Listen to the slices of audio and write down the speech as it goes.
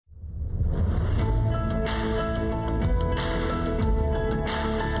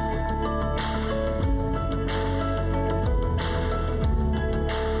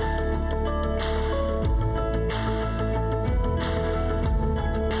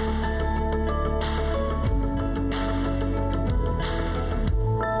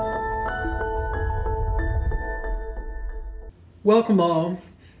Welcome all,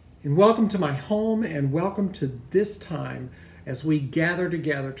 and welcome to my home, and welcome to this time as we gather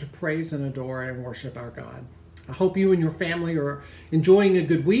together to praise and adore and worship our God. I hope you and your family are enjoying a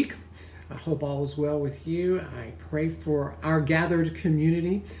good week. I hope all is well with you. I pray for our gathered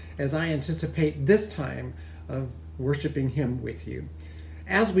community as I anticipate this time of worshiping Him with you.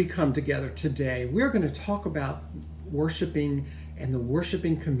 As we come together today, we're going to talk about worshiping and the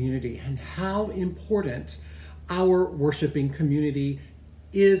worshiping community and how important our worshiping community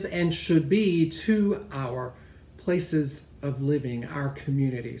is and should be to our places of living, our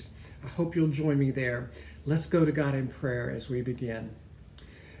communities. I hope you'll join me there. Let's go to God in prayer as we begin.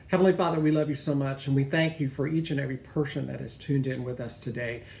 Heavenly Father, we love you so much, and we thank you for each and every person that has tuned in with us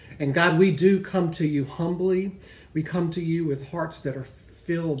today. And God, we do come to you humbly. We come to you with hearts that are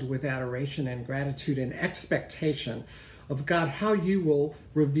filled with adoration and gratitude and expectation of, God, how you will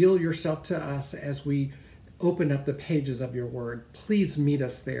reveal yourself to us as we open up the pages of your word. Please meet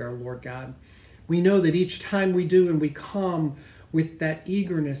us there, Lord God. We know that each time we do and we come with that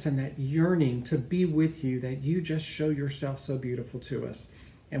eagerness and that yearning to be with you, that you just show yourself so beautiful to us.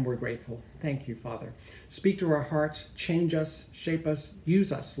 And we're grateful. Thank you, Father. Speak to our hearts, change us, shape us,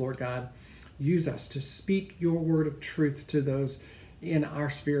 use us, Lord God. Use us to speak your word of truth to those in our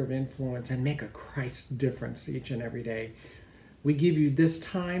sphere of influence and make a Christ difference each and every day. We give you this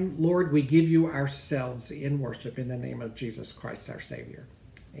time, Lord. We give you ourselves in worship in the name of Jesus Christ, our Savior.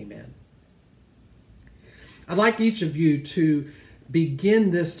 Amen. I'd like each of you to begin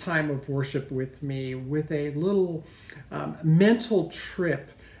this time of worship with me with a little mental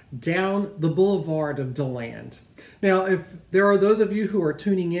trip down the Blvd of Deland. Now, if there are those of you who are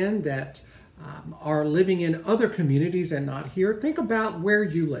tuning in that are living in other communities and not here, think about where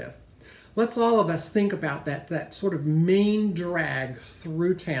you live. Let's all of us think about that sort of main drag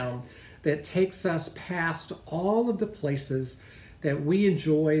through town that takes us past all of the places that we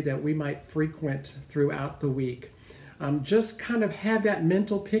enjoy, that we might frequent throughout the week. Just kind of have that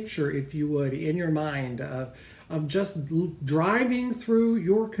mental picture, if you would, in your mind of just driving through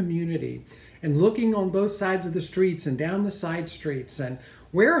your community and looking on both sides of the streets and down the side streets, and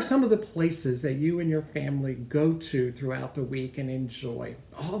where are some of the places that you and your family go to throughout the week and enjoy?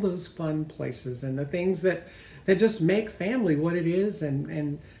 All those fun places and the things that just make family what it is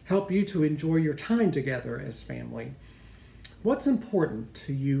and help you to enjoy your time together as family. What's important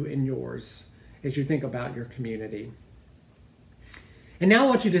to you and yours as you think about your community? And now I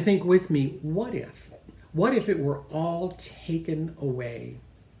want you to think with me, what if? What if it were all taken away?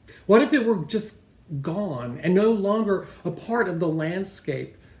 What if it were just gone and no longer a part of the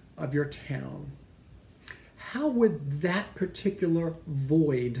landscape of your town? How would that particular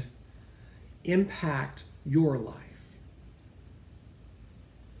void impact your life?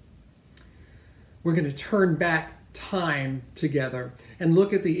 We're going to turn back time together and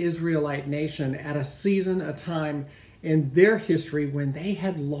look at the Israelite nation at a season, a time in their history when they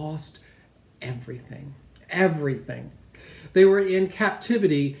had lost everything. Everything. They were in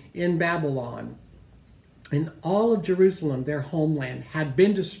captivity in Babylon. And all of Jerusalem, their homeland, had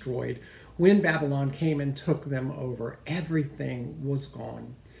been destroyed when Babylon came and took them over. Everything was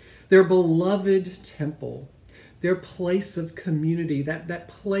gone. Their beloved temple, their place of community, that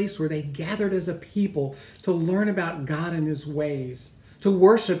place where they gathered as a people to learn about God and His ways, to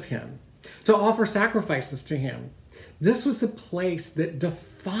worship Him, to offer sacrifices to Him. This was the place that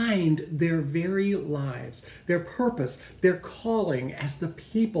defined their very lives, their purpose, their calling as the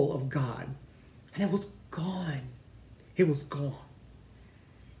people of God. And it was gone. It was gone.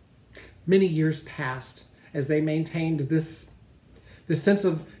 Many years passed as they maintained this sense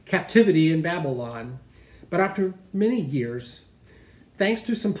of captivity in Babylon. But after many years, thanks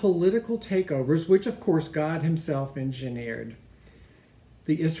to some political takeovers, which of course God Himself engineered,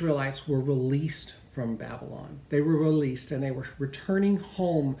 the Israelites were released from Babylon. They were released and they were returning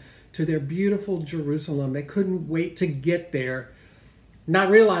home to their beautiful Jerusalem. They couldn't wait to get there, not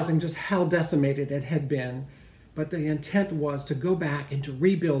realizing just how decimated it had been. But the intent was to go back and to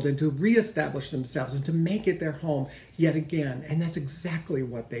rebuild and to reestablish themselves and to make it their home yet again. And that's exactly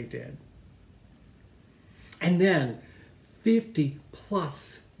what they did. And then 50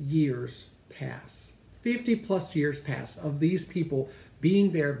 plus years pass. 50 plus years pass of these people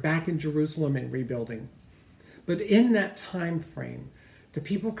being there back in Jerusalem and rebuilding. But in that time frame, the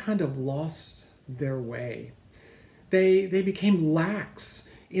people kind of lost their way. They became lax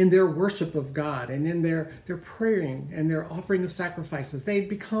in their worship of God and in their praying and their offering of sacrifices. They'd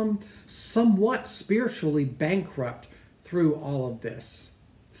become somewhat spiritually bankrupt through all of this.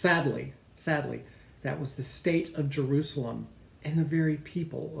 Sadly, that was the state of Jerusalem and the very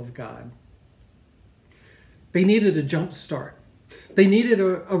people of God. They needed a jump start. They needed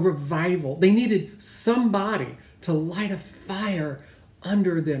a revival. They needed somebody to light a fire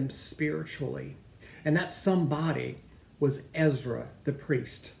under them spiritually. And that somebody was Ezra the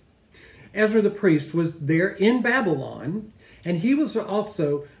priest. Ezra the priest was there in Babylon, and he was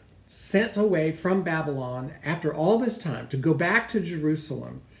also sent away from Babylon after all this time to go back to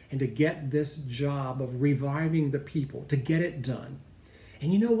Jerusalem and to get this job of reviving the people, to get it done.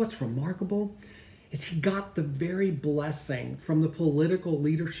 And you know what's remarkable? Is he got the very blessing from the political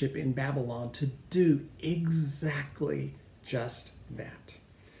leadership in Babylon to do exactly just that.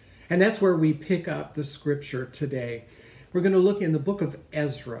 And that's where we pick up the scripture today. We're going to look in the book of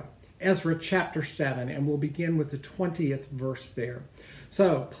Ezra, Ezra chapter 7, and we'll begin with the 20th verse there.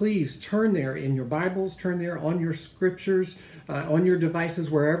 So please turn there in your Bibles, turn there on your scriptures, on your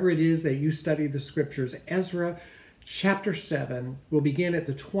devices, wherever it is that you study the scriptures. Ezra chapter 7, we'll begin at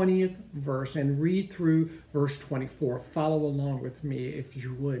the 20th verse and read through verse 24. Follow along with me if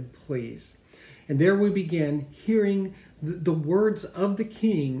you would, please. And there we begin hearing the words of the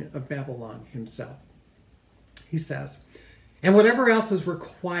king of Babylon himself. He says, "And whatever else is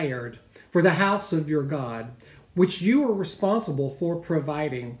required for the house of your God, which you are responsible for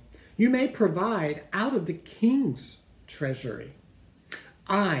providing, you may provide out of the king's treasury.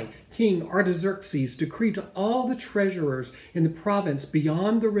 I, King Artaxerxes, decree to all the treasurers in the province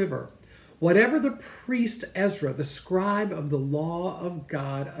beyond the river, whatever the priest Ezra, the scribe of the law of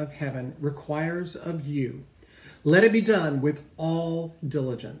God of heaven, requires of you, let it be done with all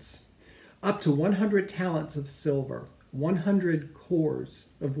diligence. Up to 100 talents of silver, 100 cores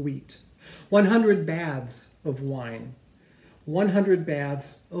of wheat, 100 baths of wine, 100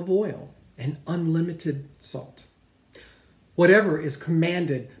 baths of oil, and unlimited salt. Whatever is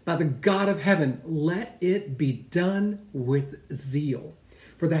commanded by the God of heaven, let it be done with zeal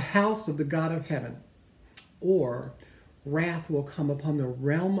for the house of the God of heaven, or wrath will come upon the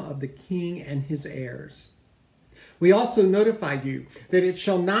realm of the king and his heirs. We also notify you that it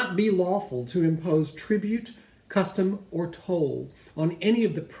shall not be lawful to impose tribute, custom, or toll on any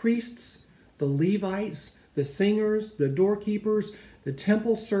of the priests, the Levites, the singers, the doorkeepers, the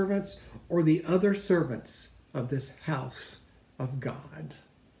temple servants, or the other servants of this house of God."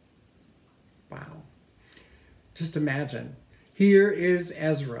 Wow. Just imagine. Here is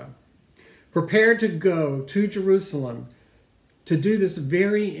Ezra, prepared to go to Jerusalem to do this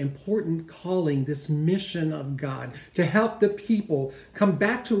very important calling, this mission of God, to help the people come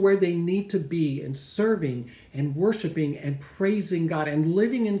back to where they need to be in serving and worshiping and praising God and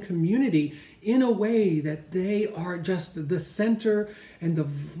living in community in a way that they are just the center and the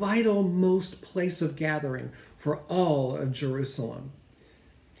vital most place of gathering for all of Jerusalem.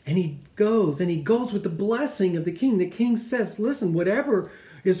 And he goes with the blessing of the king. The king says, listen, whatever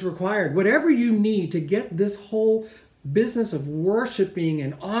is required, whatever you need to get this whole business of worshiping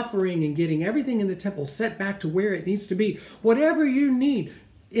and offering and getting everything in the temple set back to where it needs to be, whatever you need,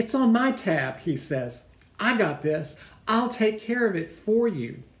 it's on my tab, he says. I got this. I'll take care of it for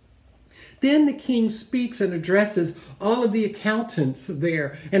you. Then the king speaks and addresses all of the accountants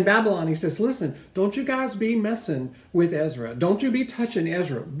there in Babylon. He says, listen, don't you guys be messing with Ezra. Don't you be touching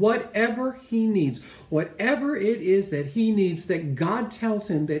Ezra. Whatever he needs, whatever it is that he needs, that God tells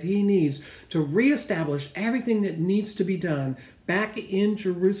him that he needs to reestablish everything that needs to be done back in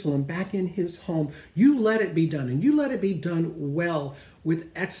Jerusalem, back in his home, you let it be done. And you let it be done well,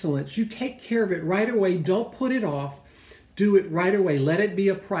 with excellence. You take care of it right away. Don't put it off. Do it right away. Let it be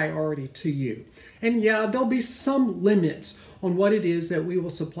a priority to you. And yeah, there'll be some limits on what it is that we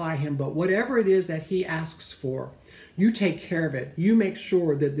will supply him, but whatever it is that he asks for, you take care of it. You make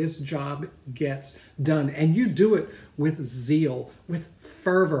sure that this job gets done, and you do it with zeal, with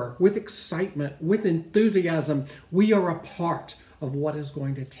fervor, with excitement, with enthusiasm. We are a part of what is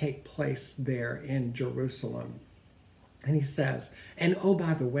going to take place there in Jerusalem. And he says, and oh,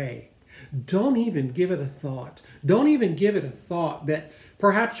 by the way, don't even give it a thought. Don't even give it a thought that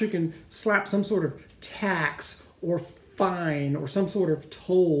perhaps you can slap some sort of tax or fine or some sort of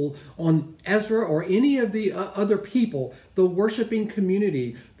toll on Ezra or any of the other people, the worshiping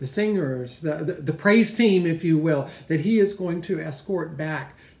community, the singers, the praise team, if you will, that he is going to escort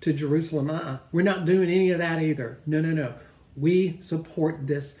back to Jerusalem. We're not doing any of that either. No. We support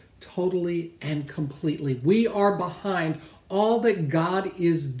this totally and completely. We are behind all that God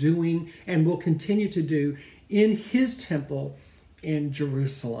is doing and will continue to do in his temple in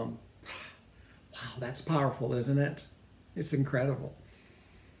Jerusalem. Wow, that's powerful, isn't it? It's incredible.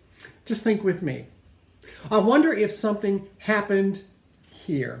 Just think with me. I wonder if something happened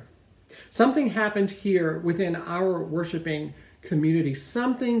here. Something happened here within our worshiping community.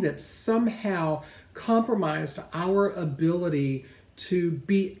 Something that somehow compromised our ability to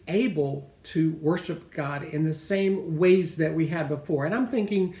be able to worship God in the same ways that we had before. And I'm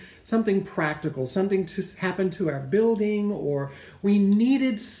thinking something practical, something to happen to our building, or we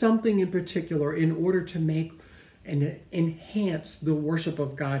needed something in particular in order to make and enhance the worship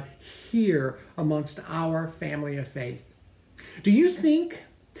of God here amongst our family of faith. Do you think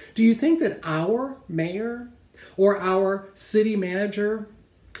that our mayor or our city manager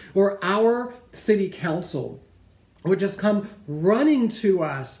or our city council would just come running to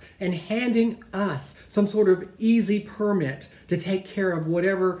us and handing us some sort of easy permit to take care of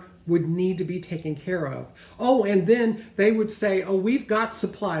whatever would need to be taken care of? Oh, and then they would say, oh, we've got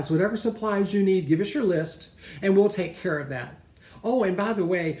supplies. Whatever supplies you need, give us your list, and we'll take care of that. Oh, and by the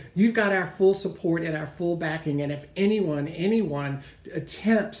way, you've got our full support and our full backing, and if anyone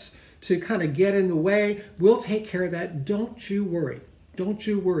attempts to kind of get in the way, we'll take care of that. Don't you worry. Don't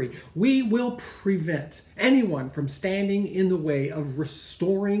you worry. We will prevent anyone from standing in the way of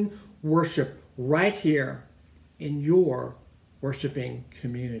restoring worship right here in your worshiping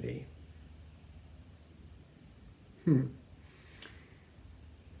community.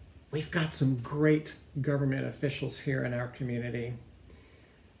 We've got some great government officials here in our community,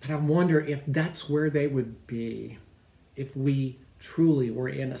 but I wonder if that's where they would be if we truly were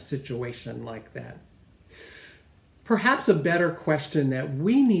in a situation like that. Perhaps a better question that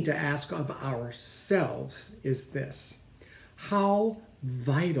we need to ask of ourselves is this: how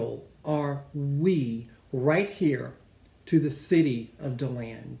vital are we right here to the city of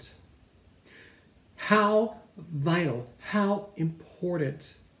Deland? How vital, how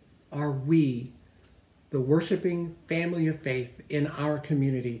important are we, the worshiping family of faith in our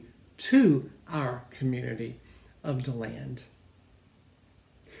community, to our community of Deland?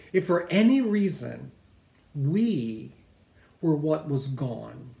 If for any reason we were what was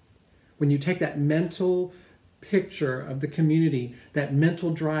gone, when you take that mental picture of the community, that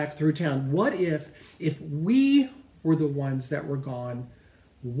mental drive through town, what if we were the ones that were gone?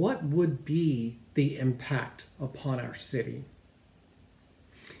 What would be the impact upon our city?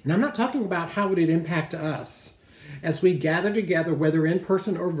 And I'm not talking about how would it impact us as we gather together, whether in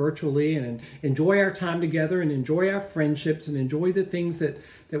person or virtually, and enjoy our time together and enjoy our friendships and enjoy the things that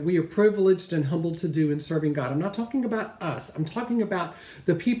we are privileged and humbled to do in serving God. I'm not talking about us. I'm talking about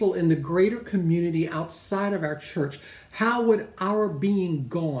the people in the greater community outside of our church. How would our being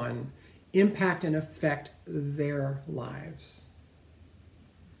gone impact and affect their lives?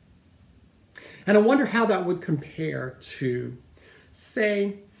 And I wonder how that would compare to,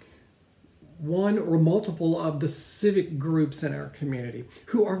 say, one or multiple of the civic groups in our community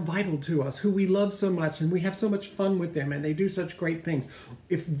who are vital to us, who we love so much, and we have so much fun with them, and they do such great things.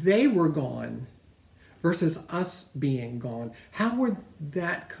 If they were gone versus us being gone, how would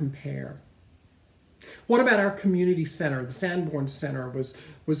that compare? What about our community center? The Sanborn Center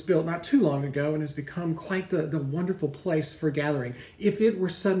was built not too long ago and has become quite the wonderful place for gathering. If it were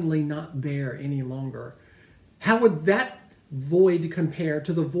suddenly not there any longer, how would that void compare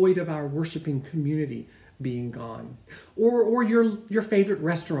to the void of our worshiping community being gone? Or your favorite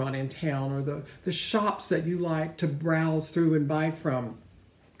restaurant in town, or the shops that you like to browse through and buy from?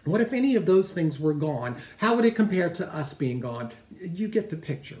 What if any of those things were gone? How would it compare to us being gone? You get the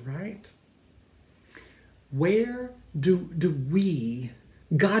picture, right? Where do we,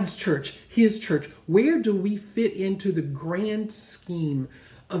 God's church, His church, where do we fit into the grand scheme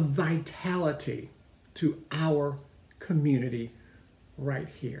of vitality to our community right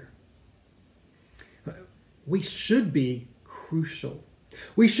here? We should be crucial.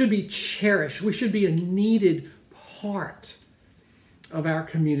 We should be cherished. We should be a needed part of our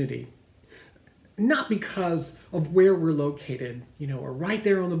community. Not because of where we're located, we're right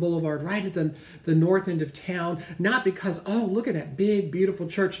there on the boulevard, right at the north end of town. Not because, oh, look at that big, beautiful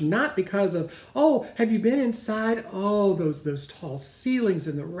church. Not because of, oh, have you been inside? Oh, those tall ceilings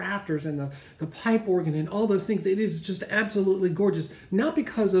and the rafters and the pipe organ and all those things. It is just absolutely gorgeous. Not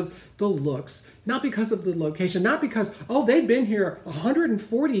because of the looks, not because of the location, not because, oh, they've been here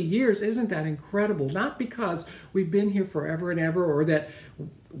 140 years. Isn't that incredible? Not because we've been here forever and ever, or that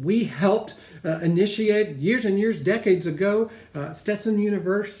we helped initiate years and years, decades ago, Stetson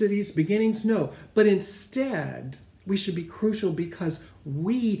University's beginnings. No, but instead, we should be crucial because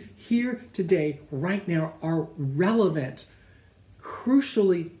we here today, right now, are relevant,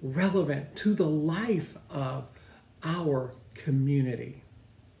 crucially relevant to the life of our community.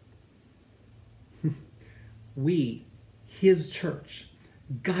 We, His church,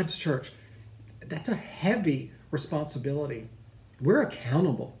 God's church, that's a heavy responsibility. We're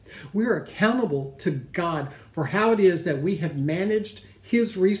accountable. We're accountable to God for how it is that we have managed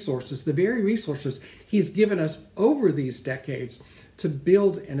his resources, the very resources he's given us over these decades to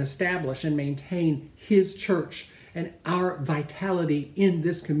build and establish and maintain his church and our vitality in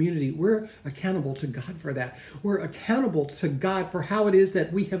this community. We're accountable to God for that. We're accountable to God for how it is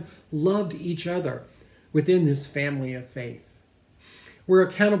that we have loved each other within this family of faith. We're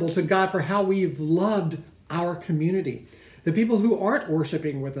accountable to God for how we've loved our community. The people who aren't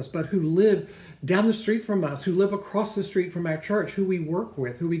worshiping with us, but who live down the street from us, who live across the street from our church, who we work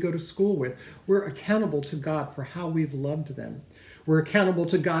with, who we go to school with. We're accountable to God for how we've loved them. We're accountable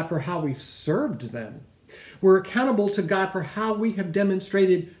to God for how we've served them. We're accountable to God for how we have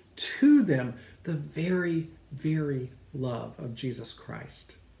demonstrated to them the very, very love of Jesus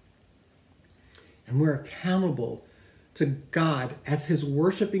Christ. And we're accountable to God as his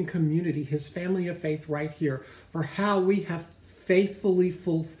worshiping community, his family of faith right here, for how we have faithfully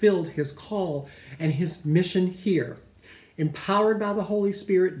fulfilled his call and his mission here, empowered by the Holy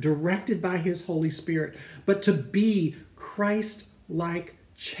Spirit, directed by his Holy Spirit, but to be Christ-like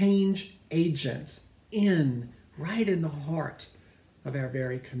change agents right in the heart of our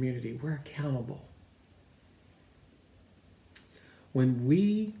very community. We're accountable. When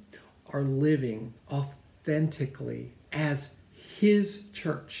we are living authentically as his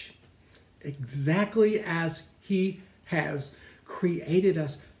church, exactly as he has created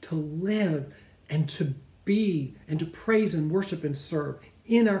us to live and to be and to praise and worship and serve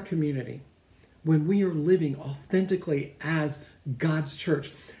in our community, when we are living authentically as God's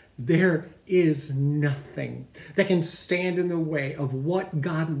church, there is nothing that can stand in the way of what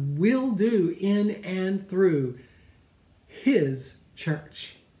God will do in and through his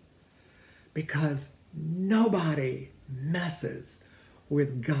church. Because nobody messes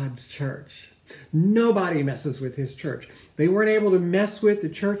with God's church. Nobody messes with his church. They weren't able to mess with the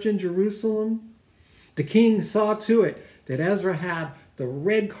church in Jerusalem. The king saw to it that Ezra had the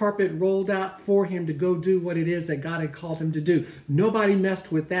red carpet rolled out for him to go do what it is that God had called him to do. Nobody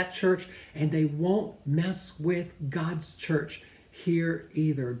messed with that church, and they won't mess with God's church here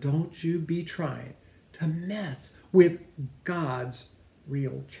either. Don't you be trying to mess with God's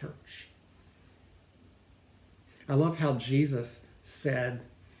real church. I love how Jesus said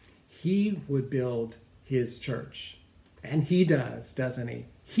he would build his church. And he does, doesn't he?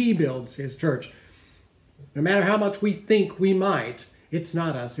 He builds his church. No matter how much we think we might, it's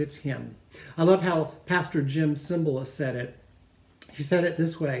not us, it's him. I love how Pastor Jim Cymbala said it. He said it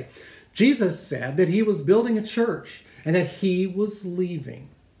this way. Jesus said that he was building a church and that he was leaving.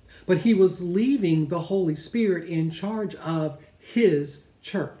 But he was leaving the Holy Spirit in charge of his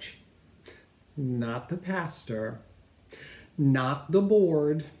church. Not the pastor, not the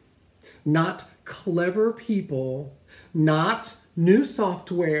board, not clever people, not new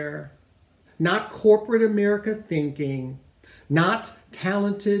software, not corporate America thinking, not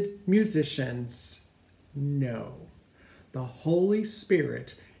talented musicians. No, the Holy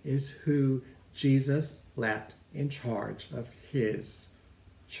Spirit is who Jesus left in charge of his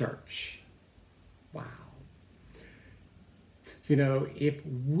church. Wow. You know, if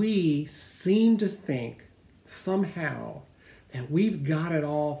we seem to think somehow that we've got it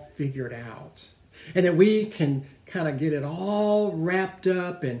all figured out and that we can kind of get it all wrapped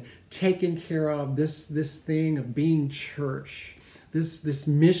up and taken care of, this thing of being church, this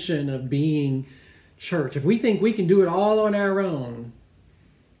mission of being church, if we think we can do it all on our own,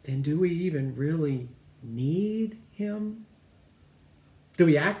 then do we even really need him? Do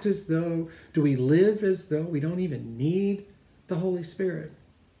we act as though, do we live as though we don't even need the Holy Spirit?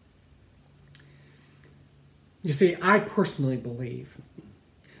 You see, I personally believe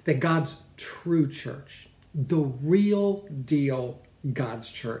that God's true church, the real deal God's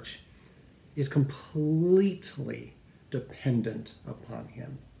church, is completely dependent upon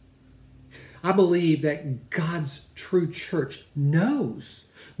him. I believe that God's true church knows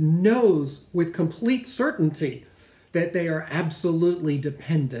with complete certainty that they are absolutely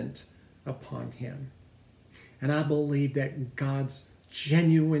dependent upon him. And I believe that God's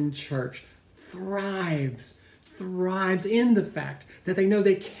genuine church thrives in the fact that they know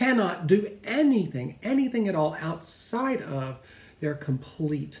they cannot do anything at all outside of their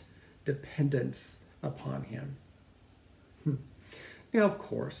complete dependence upon him. Now, of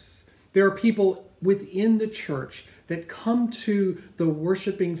course, there are people within the church that come to the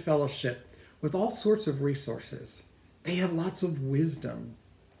worshiping fellowship with all sorts of resources. They have lots of wisdom.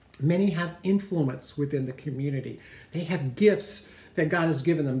 Many have influence within the community. They have gifts that God has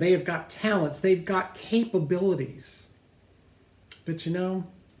given them. They have got talents. They've got capabilities. But you know,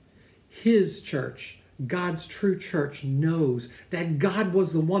 his church, God's true church, knows that God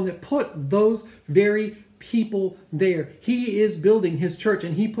was the one that put those very people there. He is building his church,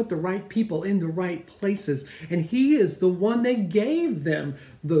 and he put the right people in the right places. And he is the one that gave them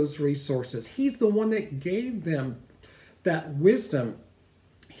those resources. He's the one that gave them that wisdom.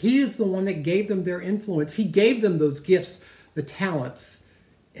 He is the one that gave them their influence. He gave them those gifts, the talents,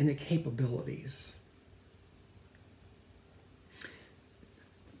 and the capabilities.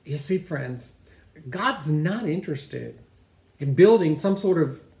 You see, friends, God's not interested in building some sort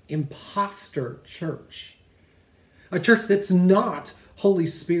of imposter church. A church that's not Holy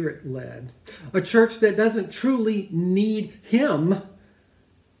Spirit led. A church that doesn't truly need him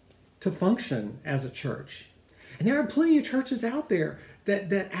to function as a church. And there are plenty of churches out there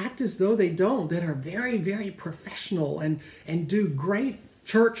that act as though they don't, that are very, very professional and do great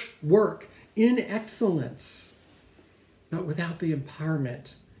church work in excellence, but without the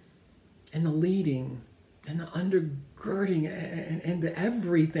empowerment and the leading and the undergirding and the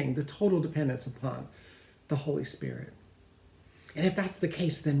everything, the total dependence upon the Holy Spirit. And if that's the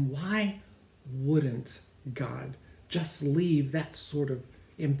case, then why wouldn't God just leave that sort of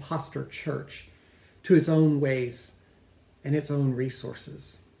imposter church to its own ways and its own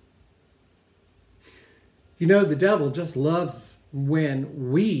resources? You know, the devil just loves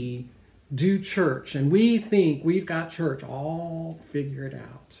when we do church and we think we've got church all figured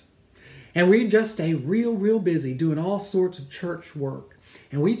out. And we just stay real busy doing all sorts of church work.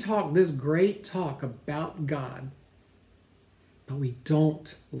 And we talk this great talk about God, but we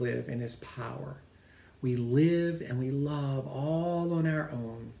don't live in his power. We live and we love all on our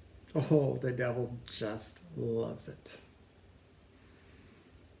own. Oh, the devil just loves it.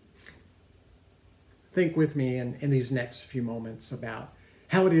 Think with me in these next few moments about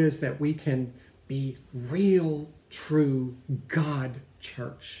how it is that we can be real, true God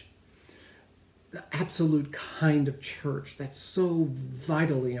church. The absolute kind of church that's so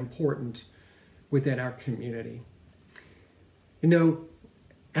vitally important within our community. You know,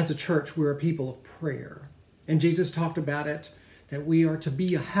 as a church, we're a people of prayer. And Jesus talked about it, that we are to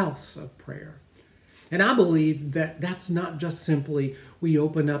be a house of prayer. And I believe that that's not just simply we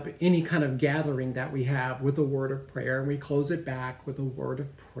open up any kind of gathering that we have with a word of prayer and we close it back with a word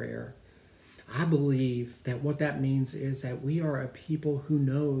of prayer. I believe that what that means is that we are a people who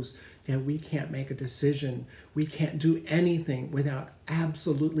knows that we can't make a decision. We can't do anything without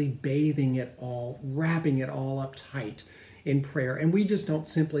absolutely bathing it all, wrapping it all up tight in prayer. And we just don't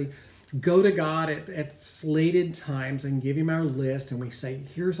simply go to God at slated times and give him our list and we say,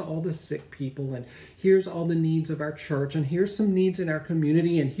 here's all the sick people and here's all the needs of our church and here's some needs in our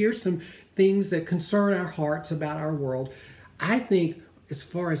community and here's some things that concern our hearts about our world. I think as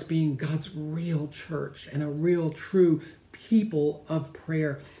far as being God's real church and a real true people of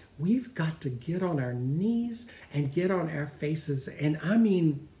prayer, we've got to get on our knees and get on our faces, and I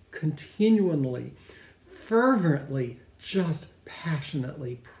mean continually, fervently, just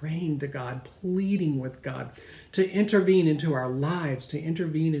passionately praying to God, pleading with God to intervene into our lives, to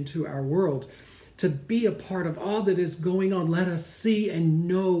intervene into our world, to be a part of all that is going on. Let us see and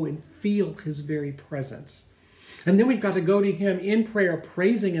know and feel his very presence. And then we've got to go to him in prayer,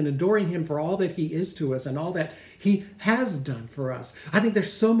 praising and adoring him for all that he is to us and all that he has done for us. I think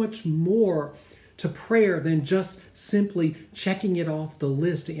there's so much more to prayer than just simply checking it off the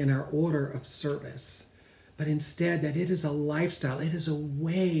list in our order of service. But instead that it is a lifestyle. It is a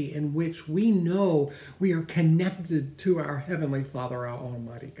way in which we know we are connected to our Heavenly Father, our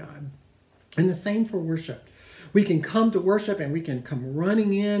Almighty God. And the same for worship. We can come to worship and we can come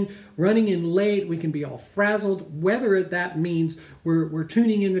running in late. We can be all frazzled, whether that means we're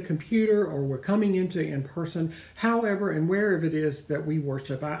tuning in the computer or we're coming into in person, however and wherever it is that we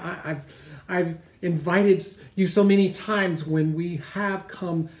worship. I've invited you so many times when we have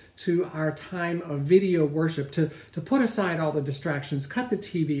come to our time of video worship to put aside all the distractions, cut the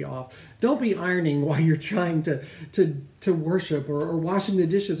TV off. Don't be ironing while you're trying to worship or washing the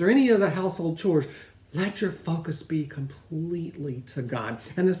dishes or any of the household chores. Let your focus be completely to God.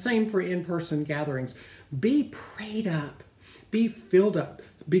 And the same for in-person gatherings. Be prayed up. Be filled up.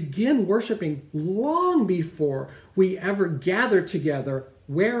 Begin worshiping long before we ever gather together,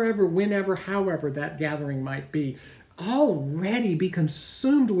 wherever, whenever, however that gathering might be. Already be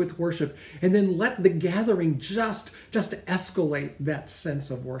consumed with worship, and then let the gathering just escalate that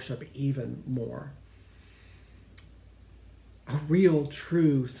sense of worship even more. A real,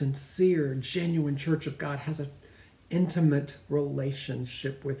 true, sincere, genuine church of God has an intimate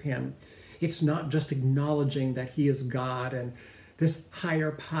relationship with him. It's not just acknowledging that he is God and this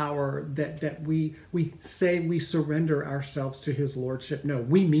higher power that we say we surrender ourselves to his lordship. No,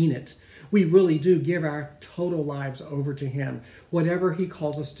 we mean it. we really do give our total lives over to him. Whatever he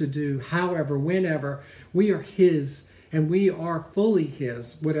calls us to do, however, whenever, we are his, and we are fully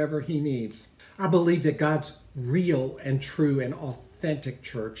his, whatever he needs. I believe that God's real and true and authentic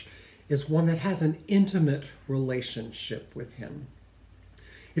church is one that has an intimate relationship with him.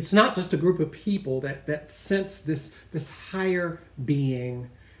 It's not just a group of people that sense this higher being,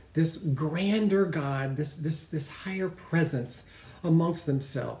 this grander God, this higher presence amongst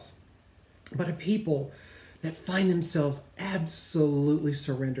themselves, but a people that find themselves absolutely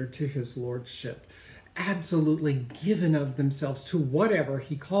surrendered to his lordship, absolutely given of themselves to whatever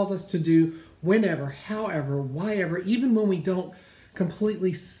he calls us to do, whenever, however, whyever, even when we don't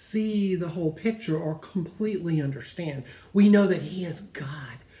completely see the whole picture or completely understand. We know that he is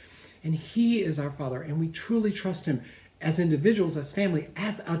God and he is our Father, and we truly trust him as individuals, as family,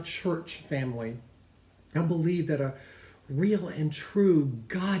 as a church family. I believe that a real and true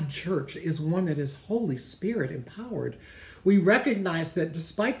God church is one that is Holy Spirit empowered. We recognize that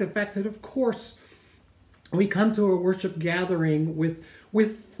despite the fact that, of course, we come to a worship gathering with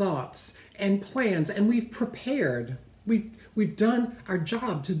thoughts and plans, and we've prepared. We've done our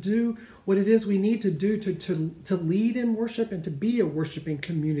job to do what it is we need to do to lead in worship and to be a worshiping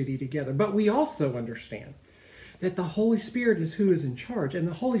community together. But we also understand that the Holy Spirit is who is in charge, and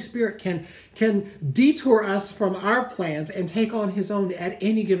the Holy Spirit can detour us from our plans and take on his own at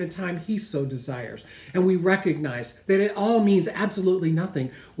any given time he so desires. And we recognize that it all means absolutely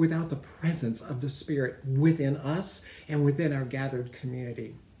nothing without the presence of the Spirit within us and within our gathered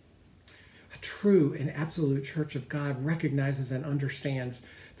community. A true and absolute church of God recognizes and understands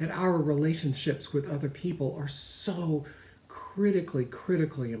that our relationships with other people are so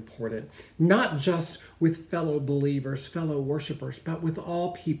critically important, not just with fellow believers, fellow worshipers, but with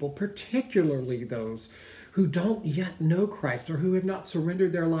all people, particularly those who don't yet know Christ or who have not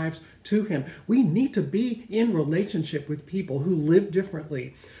surrendered their lives to him. We need to be in relationship with people who live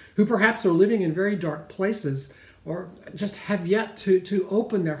differently, who perhaps are living in very dark places or just have yet to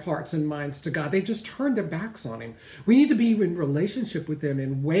open their hearts and minds to God. They've just turned their backs on him. We need to be in relationship with them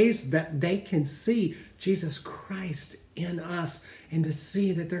in ways that they can see Jesus Christ in us and to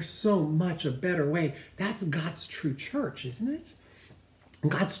see that there's so much a better way. That's God's true church, isn't it?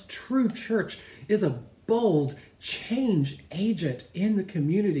 God's true church is a bold change agent in the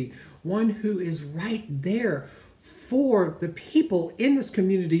community, one who is right there for the people in this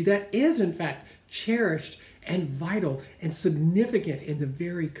community that is, in fact, cherished and vital and significant in the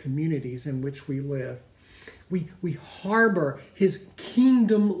very communities in which we live. We harbor his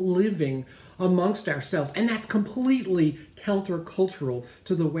kingdom living amongst ourselves, and that's completely countercultural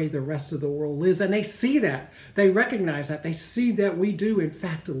to the way the rest of the world lives. And they see that. They recognize that. They see that we do, in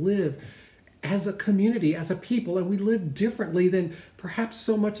fact, live as a community, as a people, and we live differently than perhaps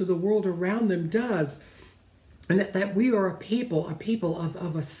so much of the world around them does. And that we are a people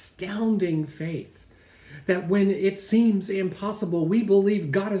of astounding faith. That when it seems impossible, we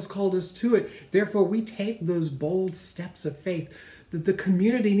believe God has called us to it. Therefore, we take those bold steps of faith. That the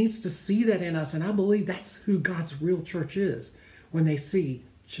community needs to see that in us. And I believe that's who God's real church is when they see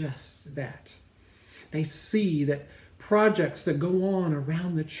just that. They see that projects that go on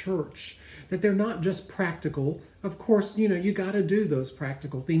around the church, that they're not just practical. Of course, you got to do those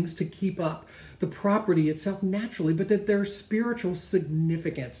practical things to keep up the property itself naturally, but that there's spiritual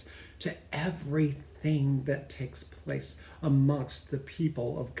significance to everything that takes place amongst the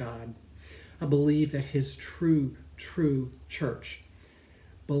people of God. I believe that his true church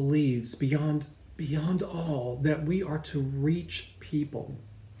believes beyond all that we are to reach people,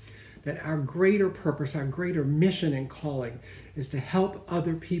 that our greater purpose, our greater mission and calling is to help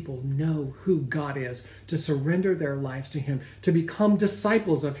other people know who God is, to surrender their lives to him, to become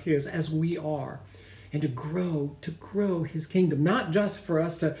disciples of his as we are, and to grow his kingdom, not just for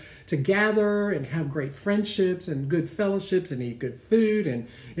us to gather and have great friendships and good fellowships and eat good food and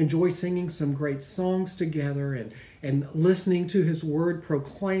enjoy singing some great songs together and listening to his word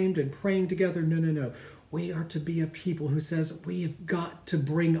proclaimed and praying together. No. We are to be a people who says we have got to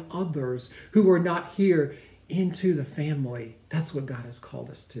bring others who are not here into the family. That's what God has called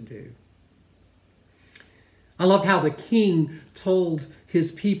us to do. I love how the king told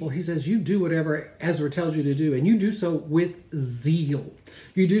his people, he says, you do whatever Ezra tells you to do, and you do so with zeal.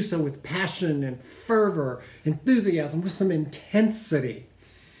 You do so with passion and fervor, enthusiasm, with some intensity.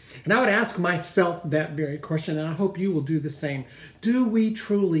 And I would ask myself that very question, and I hope you will do the same. Do we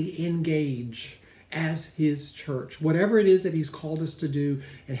truly engage as his church? Whatever it is that he's called us to do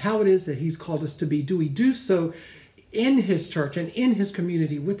and how it is that he's called us to be, do we do so in his church and in his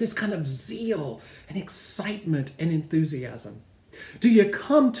community with this kind of zeal and excitement and enthusiasm? Do you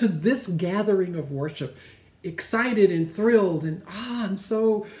come to this gathering of worship excited and thrilled and, I'm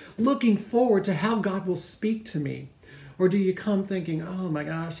so looking forward to how God will speak to me? Or do you come thinking, oh my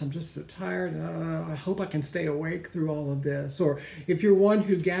gosh, I'm just so tired. I hope I can stay awake through all of this. Or if you're one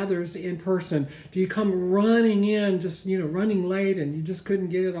who gathers in person, do you come running in, just, running late and you just couldn't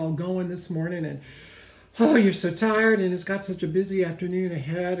get it all going this morning and, oh, you're so tired and it's got such a busy afternoon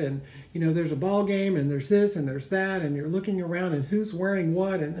ahead and, there's a ball game and there's this and there's that and you're looking around and who's wearing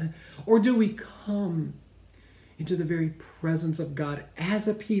what? Or do we come into the very presence of God as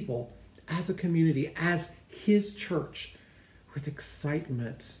a people, as a community, as His church, with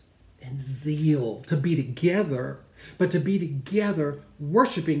excitement and zeal to be together, but to be together,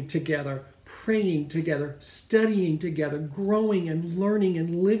 worshiping together, praying together, studying together, growing and learning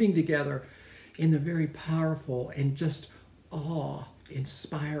and living together in the very powerful and just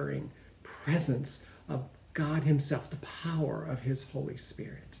awe-inspiring presence of God Himself, the power of His Holy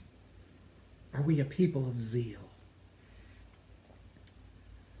Spirit. Are we a people of zeal?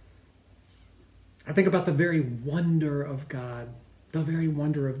 I think about the very wonder of God,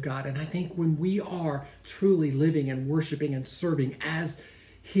 and I think when we are truly living and worshiping and serving as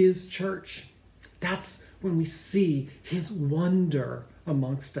His church, that's when we see His wonder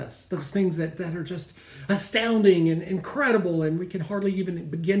amongst us. Those things that are just astounding and incredible, and we can hardly even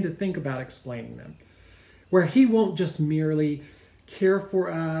begin to think about explaining them. Where He won't just merely care for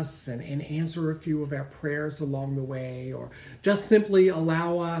us and answer a few of our prayers along the way, or just simply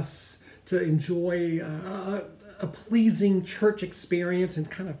allow us to enjoy a pleasing church experience and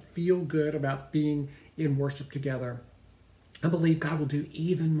kind of feel good about being in worship together. I believe God will do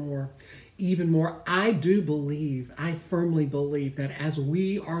even more. I firmly believe that as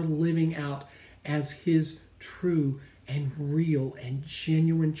we are living out as His true and real and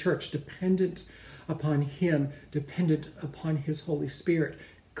genuine church, dependent upon Him, dependent upon His Holy Spirit,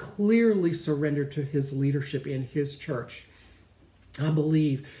 clearly surrendered to His leadership in His church, I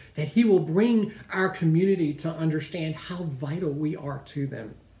believe that He will bring our community to understand how vital we are to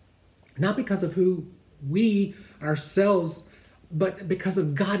them. Not because of who we ourselves, but because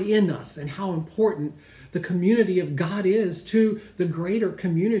of God in us and how important the community of God is to the greater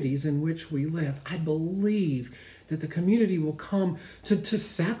communities in which we live. I believe that the community will come to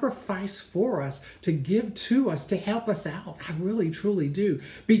sacrifice for us, to give to us, to help us out. I really, truly do.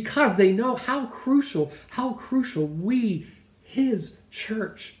 Because they know how crucial we, His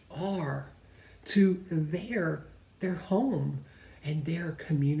church, are to their home and their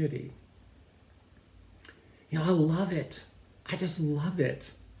community. I love it. I just love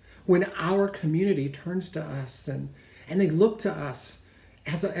it when our community turns to us and they look to us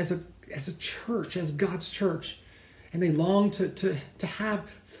as a church, as God's church, and they long to have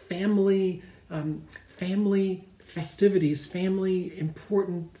family festivities, family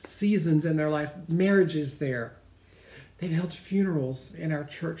important seasons in their life, marriages there. They've held funerals in our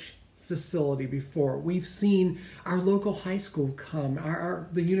church facility before. We've seen our local high school come,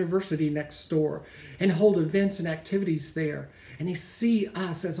 the university next door, and hold events and activities there. And they see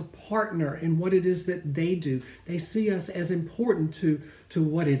us as a partner in what it is that they do. They see us as important to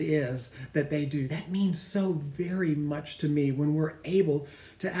what it is that they do. That means so very much to me when we're able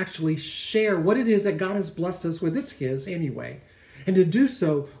to actually share what it is that God has blessed us with. It's His anyway. And to do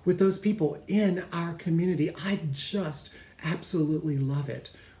so with those people in our community, I just absolutely love it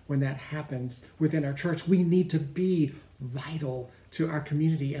when that happens within our church. We need to be vital to our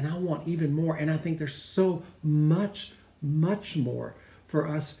community, and I want even more. And I think there's so much more for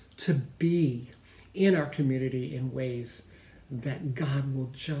us to be in our community in ways that God will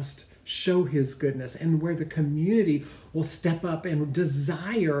just show His goodness, and where the community will step up and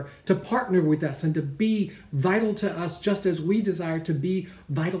desire to partner with us and to be vital to us just as we desire to be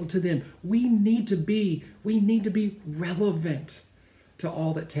vital to them. We need to be relevant to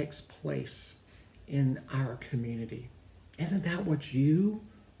all that takes place in our community. Isn't that what you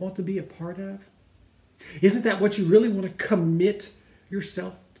want to be a part of? Isn't that what you really want to commit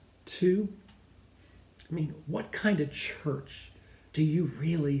yourself to? I mean, what kind of church do you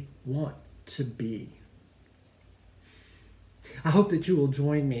really want to be? I hope that you will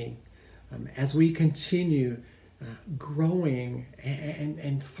join me as we continue growing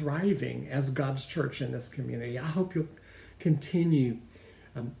and thriving as God's church in this community. I hope you'll continue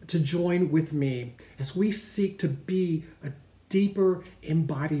to join with me as we seek to be a deeper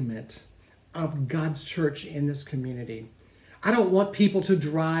embodiment of God's church in this community. I don't want people to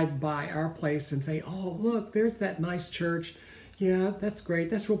drive by our place and say, oh, look, there's that nice church. Yeah, that's great.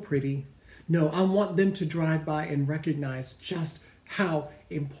 That's real pretty. No, I want them to drive by and recognize just how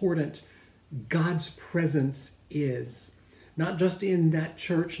important God's presence is. not just in that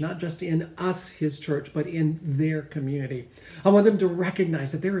church, not just in us, his church, but in their community. I want them to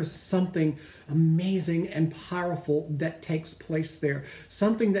recognize that there is something amazing and powerful that takes place there,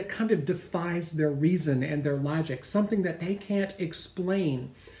 something that kind of defies their reason and their logic, something that they can't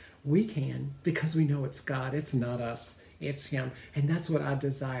explain. We can, because we know it's God. It's not us. It's him. And that's what I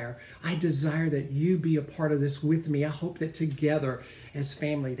desire. I desire that you be a part of this with me. I hope that together as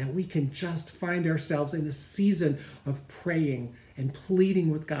family, that we can just find ourselves in a season of praying and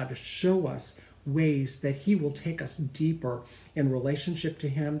pleading with God to show us ways that he will take us deeper in relationship to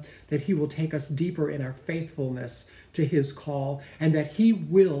him, that he will take us deeper in our faithfulness to his call, and that he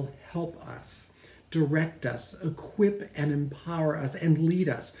will help us, direct us, equip and empower us, and lead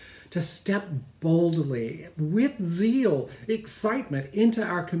us to step boldly, with zeal, excitement, into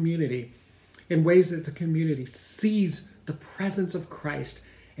our community in ways that the community sees the presence of Christ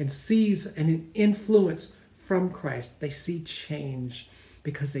and sees an influence from Christ. They see change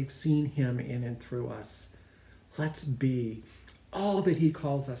because they've seen him in and through us. Let's be all that he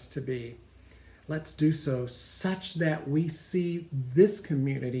calls us to be. Let's do so such that we see this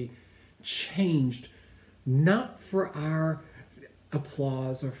community changed, not for our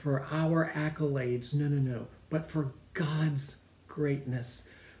applause or for our accolades, no, but for God's greatness,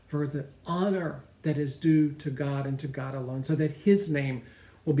 for the honor that is due to God and to God alone, so that his name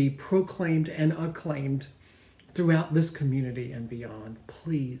will be proclaimed and acclaimed throughout this community and beyond.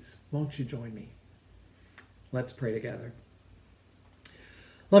 Please, won't you join me? Let's pray together.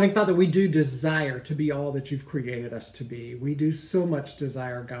 Loving Father, we do desire to be all that you've created us to be. We do so much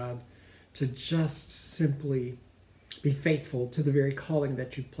desire, God, to just simply be faithful to the very calling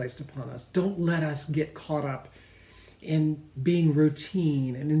that you've placed upon us. Don't let us get caught up in being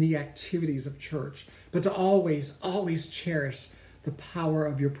routine and in the activities of church, but to always, always cherish the power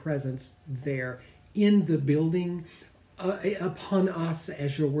of your presence there in the building, upon us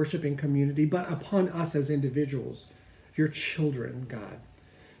as your worshiping community, but upon us as individuals, your children, God.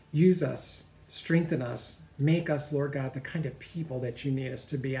 Use us, strengthen us, make us, Lord God, the kind of people that you need us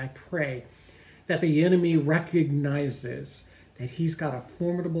to be. I pray that the enemy recognizes that he's got a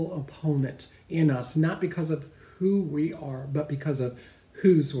formidable opponent in us, not because of who we are, but because of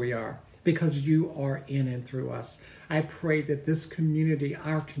whose we are, because you are in and through us. I pray that this community,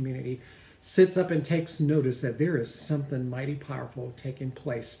 our community, sits up and takes notice that there is something mighty powerful taking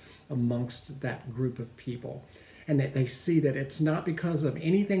place amongst that group of people, and that they see that it's not because of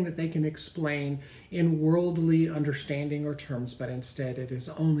anything that they can explain in worldly understanding or terms, but instead it is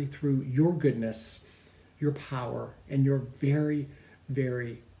only through your goodness, your power, and your very,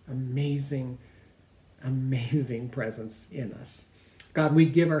 very amazing presence in us. God, we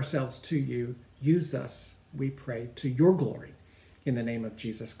give ourselves to you. Use us, we pray, to your glory. In the name of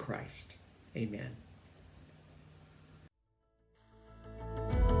Jesus Christ. Amen.